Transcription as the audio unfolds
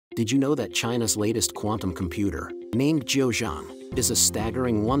Did you know that China's latest quantum computer, named Jiuzhang, is a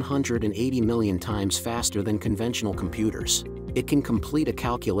staggering 180 million times faster than conventional computers? It can complete a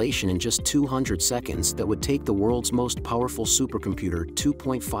calculation in just 200 seconds that would take the world's most powerful supercomputer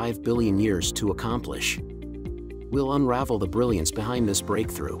 2.5 billion years to accomplish. We'll unravel the brilliance behind this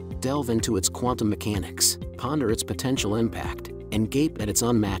breakthrough, delve into its quantum mechanics, ponder its potential impact, and gape at its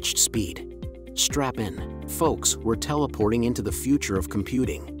unmatched speed. Strap in, folks, we're teleporting into the future of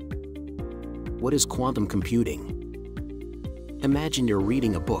computing. What is quantum computing? Imagine you're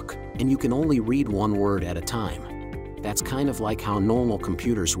reading a book, and you can only read one word at a time. That's kind of like how normal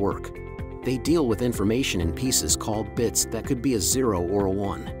computers work. They deal with information in pieces called bits that could be a 0 or a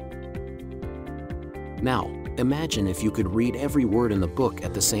 1. Now, imagine if you could read every word in the book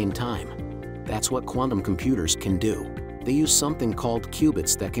at the same time. That's what quantum computers can do. They use something called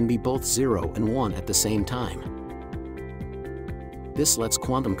qubits that can be both 0 and 1 at the same time. This lets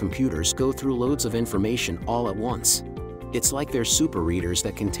quantum computers go through loads of information all at once. It's like they're super readers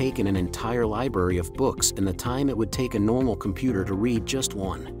that can take in an entire library of books in the time it would take a normal computer to read just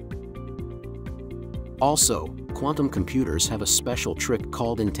one. Also, quantum computers have a special trick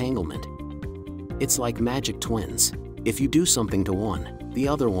called entanglement. It's like magic twins. If you do something to one, the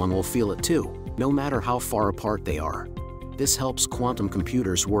other one will feel it too, no matter how far apart they are. This helps quantum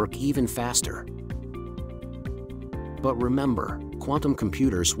computers work even faster. But remember, quantum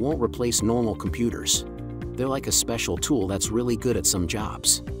computers won't replace normal computers. They're like a special tool that's really good at some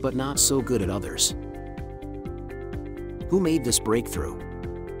jobs, but not so good at others. Who made this breakthrough?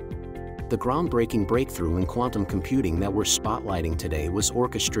 The groundbreaking breakthrough in quantum computing that we're spotlighting today was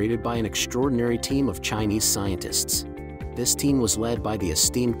orchestrated by an extraordinary team of Chinese scientists. This team was led by the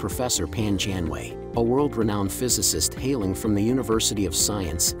esteemed Professor Pan Jianwei, a world-renowned physicist hailing from the University of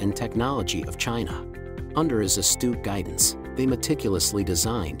Science and Technology of China. Under his astute guidance, they meticulously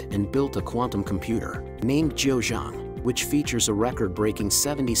designed and built a quantum computer, named Jiuzhang, which features a record-breaking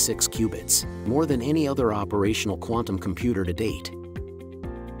 76 qubits, more than any other operational quantum computer to date.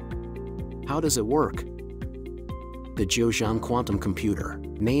 How does it work? The Jiuzhang quantum computer,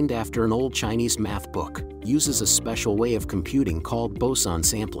 named after an old Chinese math book, uses a special way of computing called boson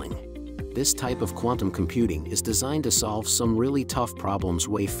sampling. This type of quantum computing is designed to solve some really tough problems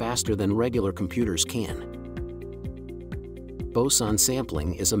way faster than regular computers can. Boson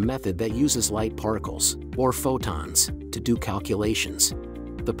sampling is a method that uses light particles, or photons, to do calculations.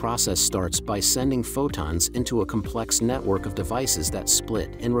 The process starts by sending photons into a complex network of devices that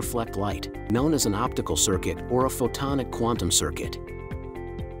split and reflect light, known as an optical circuit or a photonic quantum circuit.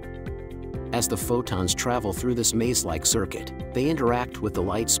 As the photons travel through this maze-like circuit, they interact with the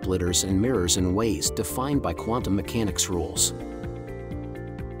light splitters and mirrors in ways defined by quantum mechanics rules.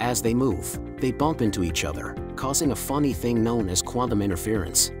 As they move, they bump into each other, causing a funny thing known as quantum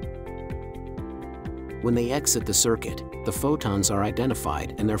interference. When they exit the circuit, the photons are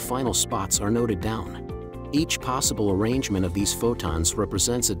identified and their final spots are noted down. Each possible arrangement of these photons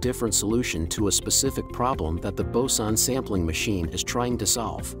represents a different solution to a specific problem that the boson sampling machine is trying to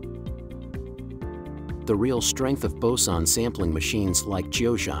solve. The real strength of boson sampling machines like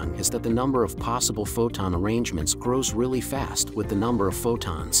Jiuzhang is that the number of possible photon arrangements grows really fast with the number of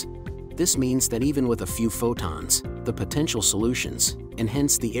photons. This means that even with a few photons, the potential solutions, and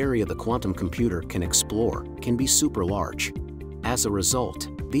hence the area the quantum computer can explore, can be super large. As a result,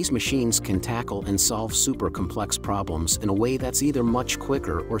 these machines can tackle and solve super complex problems in a way that's either much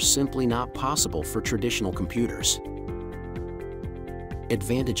quicker or simply not possible for traditional computers.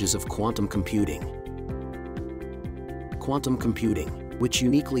 Advantages of quantum computing. Quantum computing, which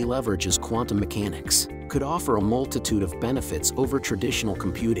uniquely leverages quantum mechanics, could offer a multitude of benefits over traditional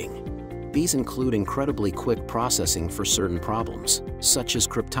computing. These include incredibly quick processing for certain problems, such as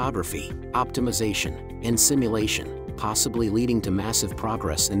cryptography, optimization, and simulation, possibly leading to massive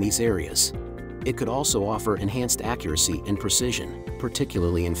progress in these areas. It could also offer enhanced accuracy and precision,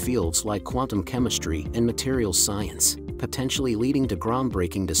 particularly in fields like quantum chemistry and materials science, potentially leading to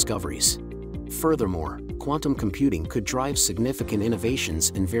groundbreaking discoveries. Furthermore, quantum computing could drive significant innovations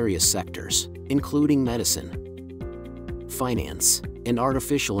in various sectors, including medicine, finance, and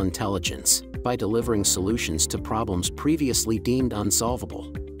artificial intelligence, by delivering solutions to problems previously deemed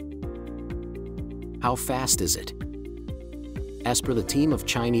unsolvable. How fast is it? As per the team of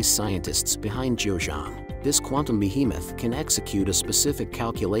Chinese scientists behind Jiuzhang, this quantum behemoth can execute a specific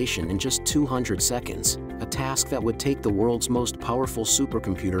calculation in just 200 seconds, a task that would take the world's most powerful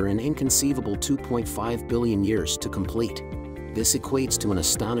supercomputer an inconceivable 2.5 billion years to complete. This equates to an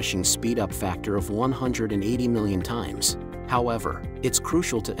astonishing speed-up factor of 180 million times. However, it's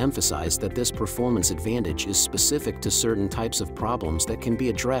crucial to emphasize that this performance advantage is specific to certain types of problems that can be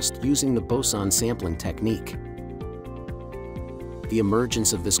addressed using the boson sampling technique. The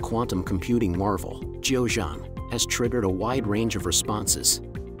emergence of this quantum computing marvel, Jiuzhang, has triggered a wide range of responses.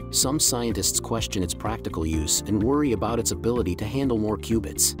 Some scientists question its practical use and worry about its ability to handle more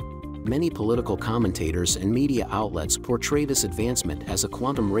qubits. Many political commentators and media outlets portray this advancement as a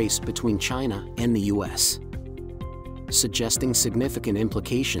quantum race between China and the US, suggesting significant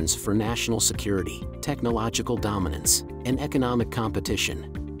implications for national security, technological dominance, and economic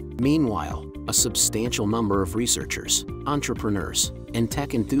competition. Meanwhile, a substantial number of researchers, entrepreneurs, and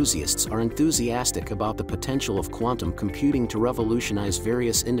tech enthusiasts are enthusiastic about the potential of quantum computing to revolutionize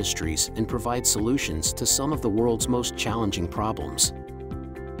various industries and provide solutions to some of the world's most challenging problems.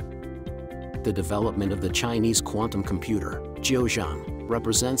 The development of the Chinese quantum computer, Jiuzhang,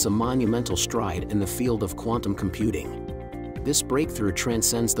 represents a monumental stride in the field of quantum computing. This breakthrough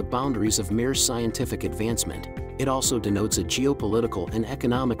transcends the boundaries of mere scientific advancement. It also denotes a geopolitical and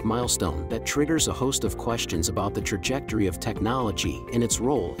economic milestone that triggers a host of questions about the trajectory of technology and its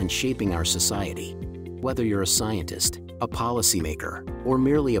role in shaping our society. Whether you're a scientist, a policymaker, or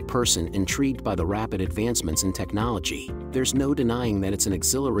merely a person intrigued by the rapid advancements in technology, there's no denying that it's an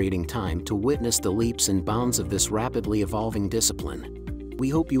exhilarating time to witness the leaps and bounds of this rapidly evolving discipline. We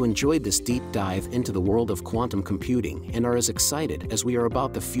hope you enjoyed this deep dive into the world of quantum computing and are as excited as we are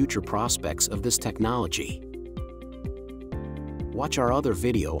about the future prospects of this technology. Watch our other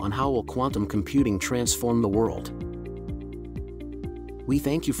video on how will quantum computing transform the world. We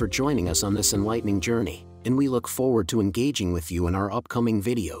thank you for joining us on this enlightening journey, and we look forward to engaging with you in our upcoming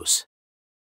videos.